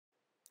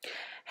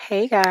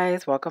Hey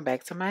guys, welcome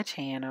back to my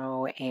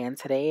channel, and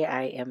today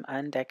I am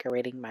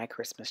undecorating my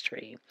Christmas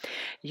tree.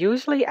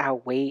 Usually I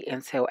wait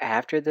until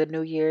after the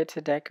new year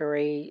to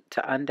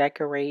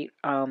undecorate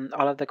all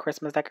of the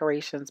Christmas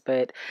decorations,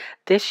 but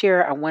this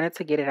year I wanted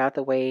to get it out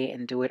the way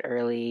and do it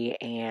early,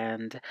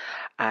 and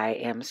I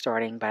am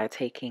starting by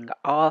taking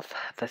off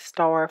the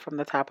star from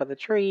the top of the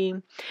tree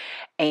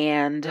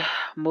and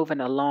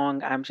moving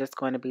along. I'm just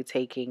going to be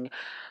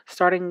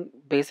starting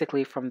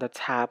basically from the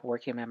top,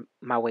 working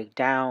my way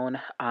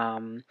down,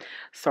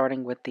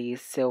 starting with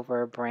these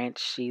silver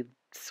branchy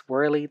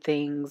swirly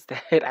things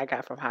that I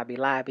got from Hobby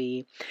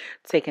Lobby,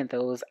 taking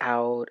those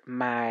out.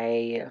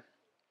 My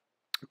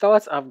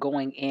thoughts of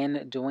going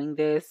in doing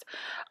this,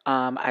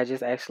 I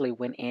just actually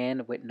went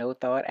in with no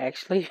thought,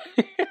 actually,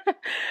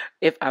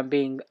 if I'm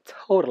being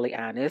totally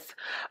honest.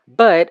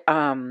 But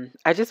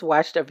I just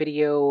watched a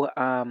video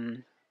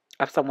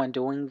of someone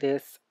doing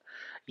this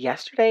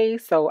yesterday,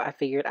 so I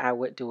figured I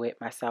would do it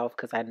myself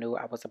because I knew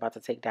I was about to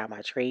take down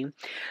my tree.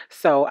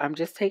 So I'm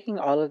just taking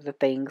all of the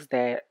things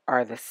that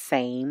are the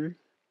same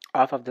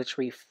off of the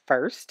tree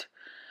first.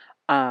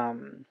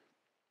 Um,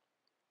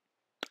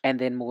 and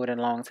then moving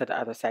along to the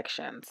other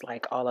sections,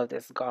 like all of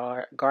this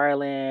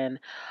garland.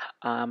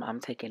 I'm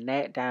taking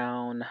that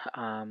down.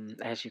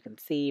 As you can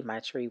see, my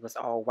tree was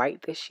all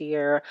white this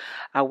year.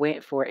 I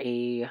went for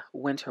a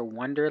winter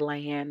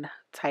wonderland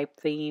type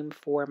theme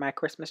for my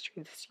Christmas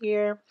tree this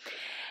year.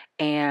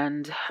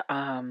 And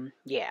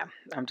yeah,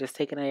 I'm just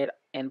taking it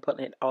and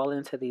putting it all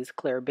into these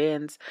clear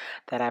bins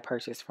that I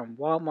purchased from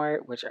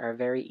Walmart, which are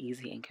very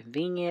easy and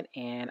convenient.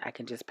 And I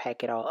can just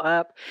pack it all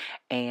up,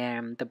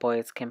 and the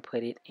boys can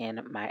put it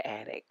in my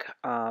attic.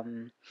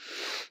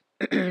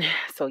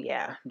 So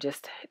yeah,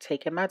 just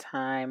taking my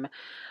time,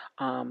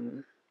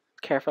 um,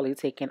 carefully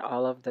taking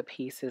all of the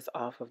pieces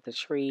off of the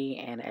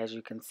tree. And as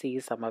you can see,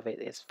 some of it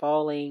is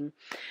falling,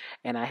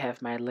 and I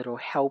have my little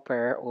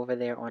helper over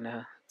there on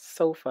a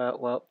sofa.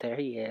 Well, there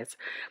he is.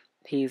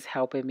 He's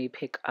helping me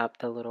pick up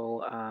the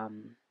little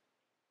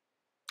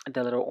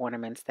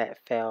ornaments that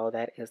fell.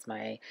 That is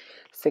my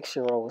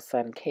 6-year-old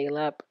son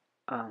Caleb.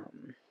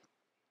 Um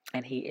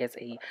and he is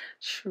a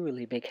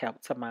truly big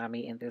help to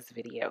mommy in this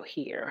video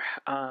here.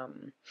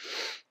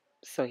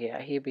 So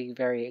yeah, he'll be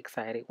very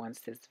excited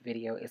once this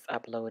video is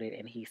uploaded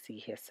and he see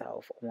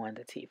himself on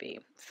the TV.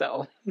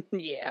 So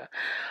yeah.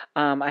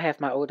 I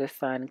have my oldest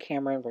son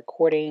Cameron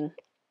recording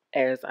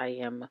as I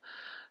am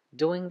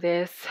doing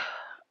this.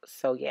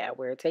 So yeah,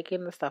 we're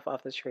taking the stuff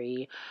off the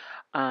tree.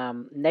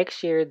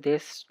 Next year,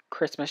 this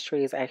Christmas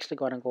tree is actually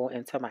going to go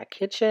into my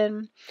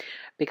kitchen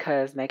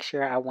because next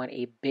year I want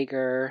a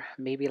bigger,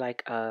 maybe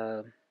like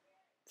a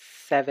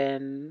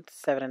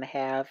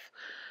 7.5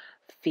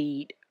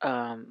 feet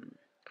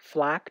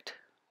flocked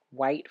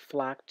white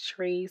flocked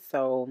tree.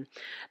 So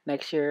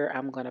next year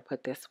I'm going to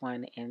put this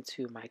one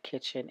into my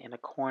kitchen in a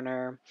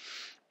corner.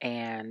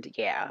 And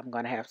yeah, I'm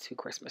going to have 2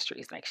 Christmas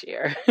trees next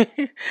year.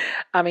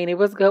 I mean, it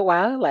was good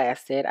while it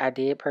lasted. I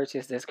did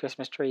purchase this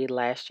Christmas tree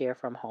last year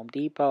from Home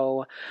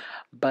Depot,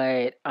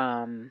 but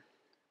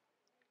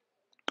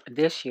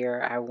this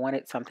year I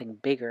wanted something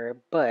bigger,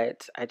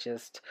 but I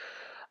just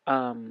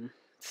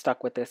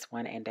stuck with this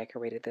one and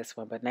decorated this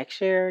one. But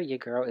next year, your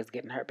girl is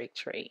getting her big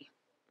tree.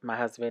 My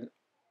husband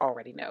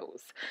already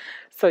knows.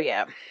 So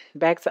yeah,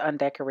 back to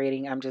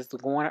undecorating. I'm just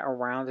going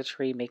around the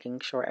tree, making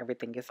sure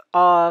everything is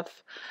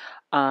off.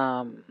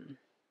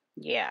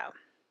 Yeah,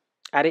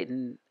 I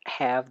didn't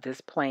have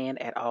this plan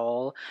at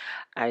all.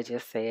 I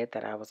just said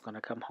that I was going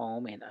to come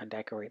home and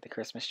undecorate the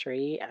Christmas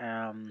tree.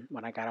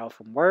 When I got off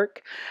from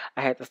work,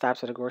 I had to stop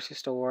to the grocery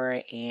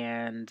store,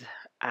 and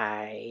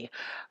I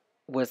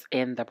was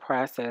in the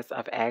process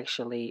of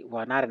actually,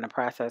 well, not in the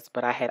process,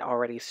 but I had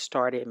already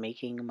started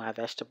making my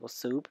vegetable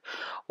soup,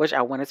 which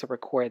I wanted to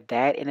record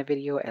that in a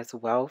video as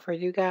well for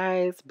you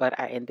guys, but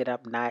I ended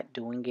up not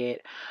doing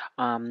it.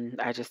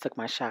 I just took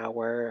my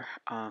shower.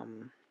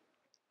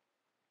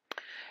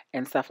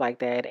 And stuff like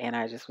that. And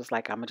I just was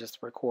like, I'm gonna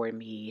just record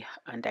me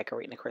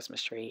undecorating the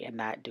Christmas tree and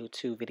not do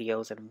 2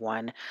 videos in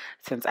one,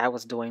 since I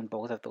was doing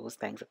both of those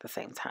things at the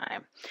same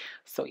time.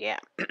 So yeah.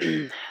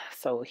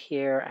 So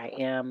here I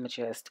am,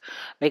 just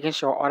making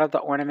sure all of the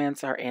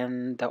ornaments are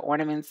in the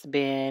ornaments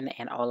bin,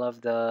 and all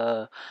of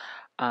the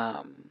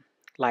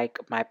like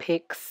my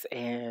picks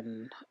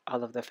and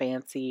all of the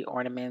fancy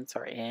ornaments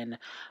are in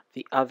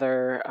the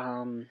other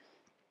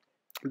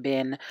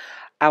bin.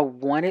 I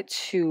wanted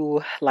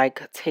to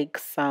like take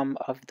some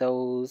of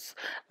those,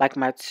 like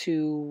my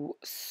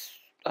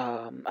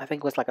I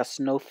think it was like a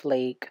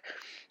snowflake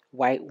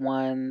white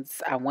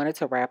ones. I wanted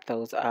to wrap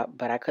those up,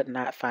 but I could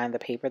not find the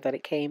paper that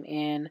it came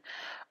in.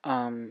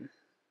 Um,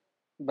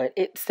 but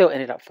it still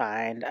ended up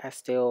fine. I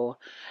still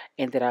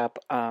ended up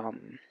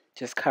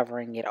just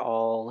covering it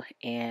all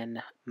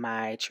in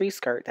my tree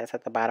skirt that's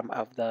at the bottom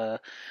of the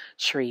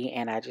tree,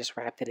 and I just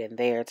wrapped it in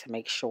there to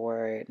make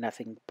sure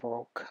nothing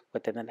broke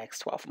within the next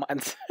 12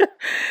 months.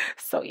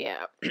 So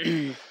yeah.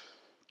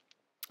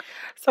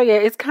 So yeah,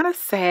 it's kind of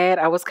sad.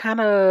 I was kind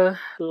of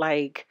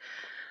like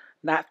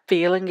not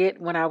feeling it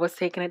when I was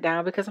taking it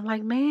down because I'm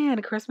like,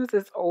 man, Christmas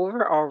is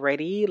over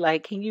already.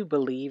 Like, can you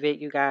believe it,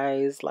 you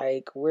guys?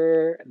 Like,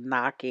 we're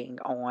knocking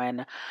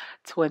on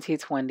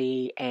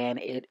 2020 and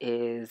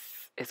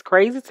it's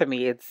crazy to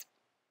me.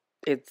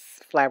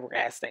 It's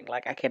flabbergasting.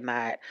 Like, I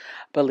cannot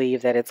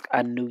believe that it's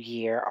a new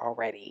year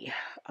already.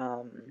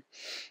 Um,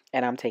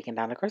 and I'm taking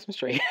down the Christmas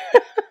tree.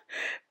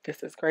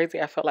 This is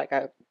crazy. I felt like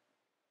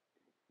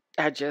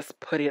I just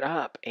put it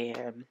up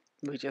and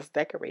we just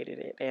decorated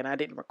it. And I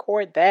didn't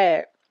record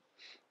that,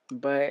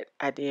 but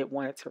I did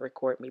want it to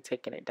record me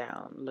taking it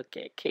down. Look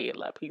at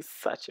Caleb. He's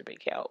such a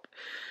big help.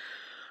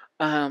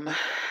 Um,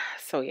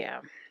 so yeah.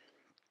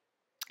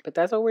 But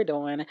that's what we're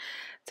doing.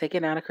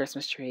 Taking down a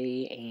Christmas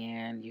tree,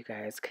 and you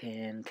guys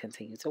can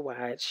continue to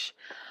watch.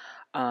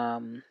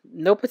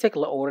 No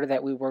particular order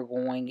that we were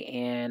going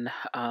in,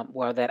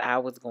 well, that I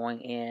was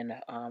going in.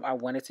 I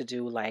wanted to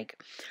do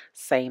like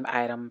same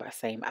item by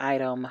same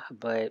item,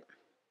 but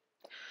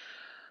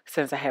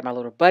since I had my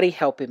little buddy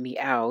helping me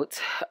out,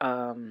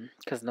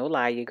 because no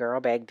lie, your girl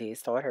back did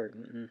start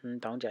hurting.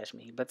 Don't judge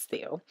me, but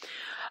still,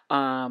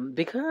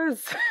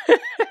 because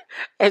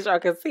as y'all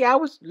can see, I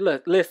was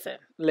listen.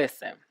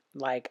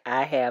 Like,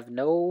 I have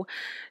no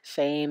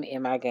shame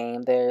in my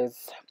game.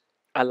 There's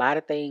a lot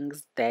of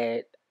things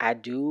that I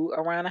do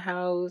around the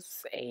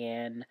house,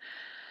 and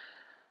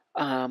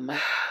um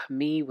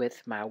me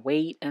with my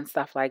weight and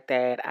stuff like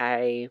that,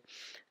 I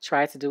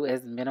try to do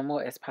as minimal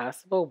as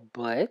possible,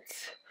 but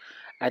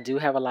I do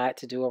have a lot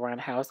to do around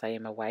the house. I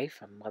am a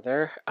wife, a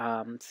mother.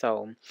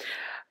 So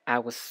I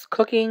was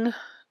cooking.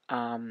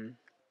 Um,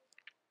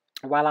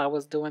 while I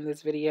was doing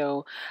this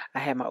video, I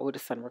had my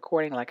oldest son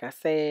recording, like I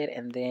said,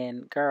 and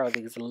then, girl,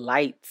 these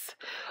lights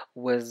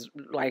was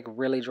like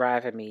really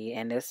driving me,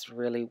 and that's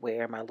really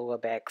where my lower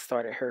back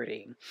started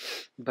hurting.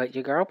 But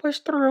your girl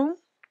pushed through,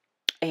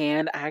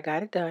 and I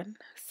got it done.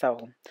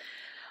 So,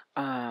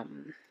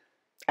 um,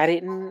 I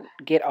didn't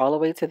get all the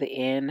way to the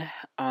end.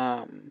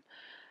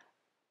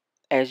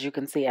 As you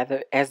can see,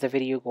 as the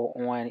video go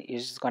on, you're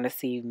just going to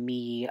see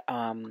me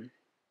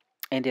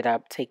ended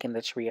up taking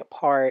the tree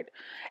apart,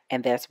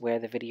 and that's where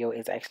the video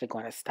is actually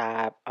going to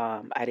stop.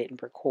 I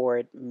didn't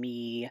record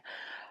me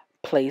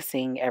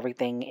placing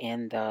everything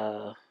in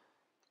the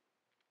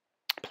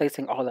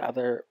placing all the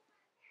other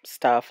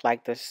stuff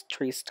like the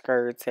tree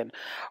skirts and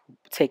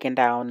taking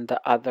down the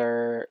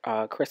other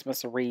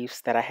Christmas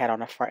wreaths that I had on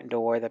the front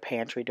door, the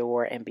pantry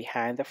door, and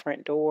behind the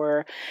front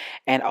door,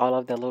 and all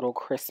of the little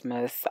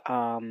Christmas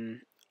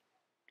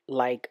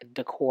like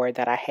decor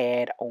that I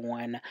had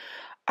on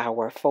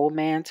our faux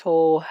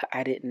mantle.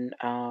 I didn't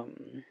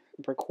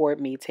record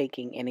me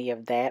taking any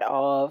of that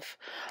off.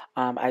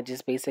 I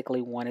just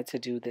basically wanted to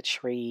do the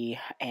tree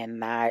and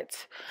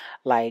not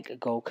like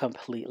go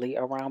completely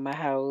around my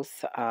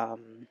house.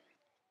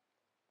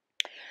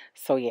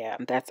 So yeah,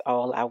 that's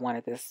all I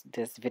wanted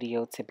this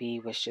video to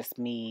be, was just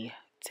me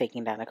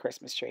taking down a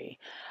Christmas tree.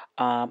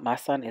 My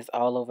son is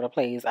all over the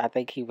place. I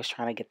think he was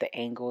trying to get the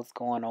angles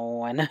going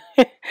on.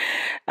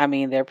 I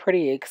mean, they're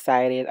pretty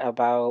excited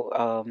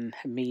about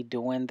me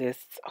doing this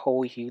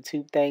whole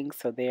YouTube thing,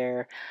 so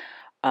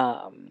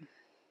um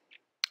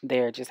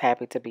they're just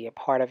happy to be a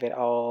part of it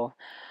all.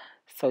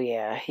 So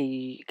yeah,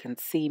 he can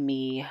see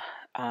me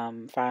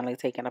finally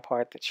taking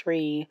apart the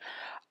tree.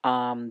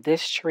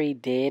 This tree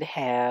did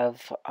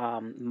have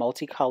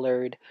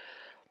multicolored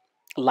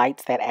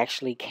lights that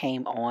actually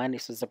came on.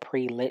 This was a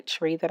pre-lit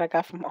tree that I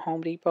got from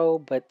Home Depot,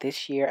 but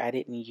this year I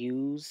didn't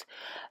use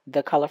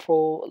the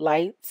colorful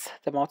lights,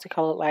 the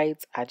multicolored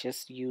lights. I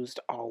just used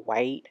all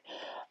white.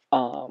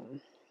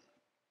 Um,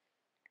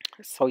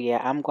 so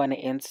yeah, I'm going to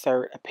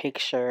insert a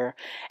picture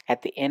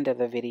at the end of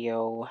the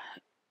video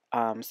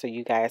so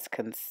you guys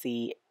can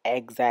see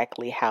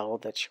exactly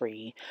how the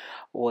tree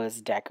was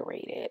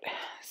decorated.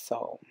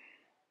 So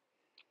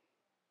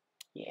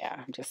yeah,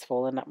 I'm just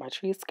folding up my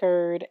tree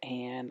skirt,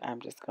 and I'm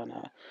just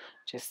gonna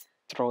just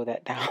throw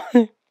that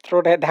down,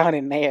 throw that down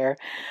in there.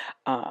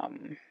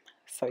 Um,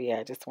 so yeah,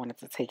 I just wanted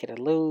to take it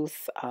a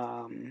loose.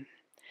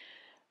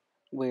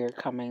 We're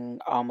coming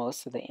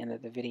almost to the end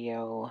of the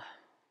video,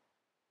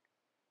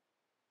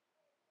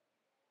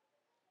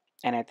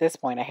 and at this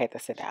point, I had to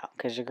sit down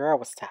because your girl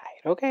was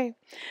tired. Okay,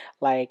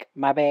 like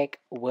my back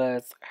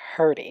was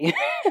hurting.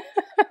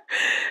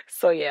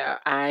 So yeah,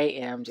 I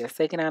am just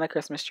taking out a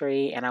Christmas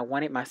tree, and I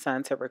wanted my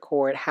son to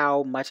record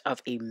how much of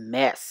a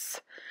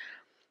mess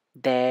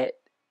that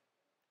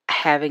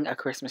having a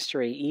Christmas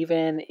tree,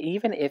 even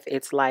if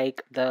it's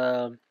like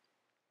the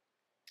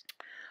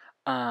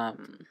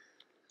um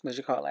what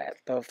you call that,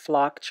 the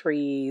flock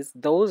trees,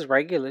 those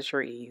regular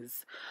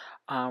trees,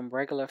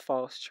 regular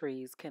false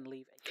trees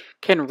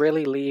can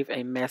really leave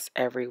a mess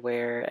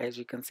everywhere. As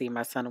you can see,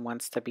 my son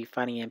wants to be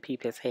funny and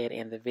peep his head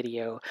in the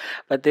video,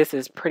 but this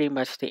is pretty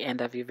much the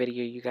end of your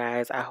video, you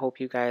guys. I hope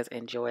you guys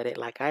enjoyed it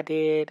like I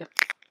did.